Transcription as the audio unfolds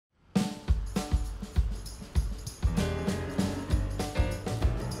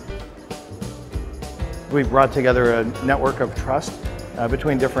We've brought together a network of trust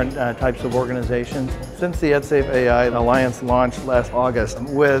between different types of organizations. Since the EdSAFE AI Alliance launched last August,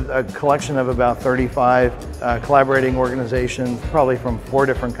 with a collection of about 35 collaborating organizations, probably from 4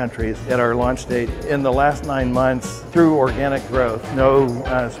 different countries at our launch date, in the last 9 months, through organic growth, no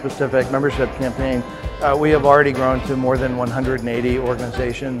specific membership campaign, we have already grown to more than 180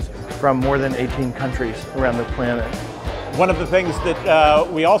 organizations from more than 18 countries around the planet. One of the things that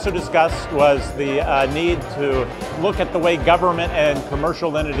we also discussed was the need to look at the way government and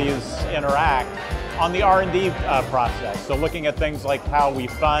commercial entities interact on the R&D process. So looking at things like how we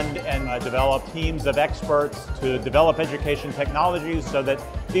fund and develop teams of experts to develop education technologies, so that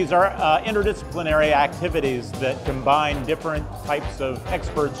these are interdisciplinary activities that combine different types of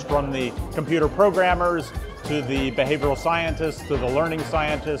experts, from the computer programmers to the behavioral scientists, to the learning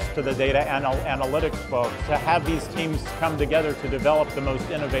scientists, to the data analytics folks, to have these teams come together to develop the most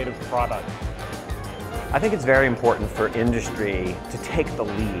innovative product. I think it's very important for industry to take the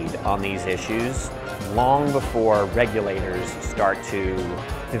lead on these issues long before regulators start to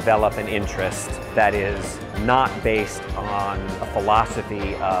develop an interest that is not based on a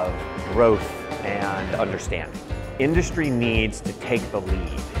philosophy of growth and understanding. Industry needs to take the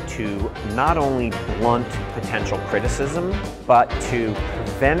lead to not only blunt potential criticism, but to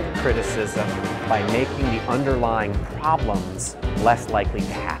prevent criticism by making the underlying problems less likely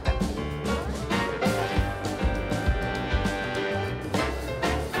to happen.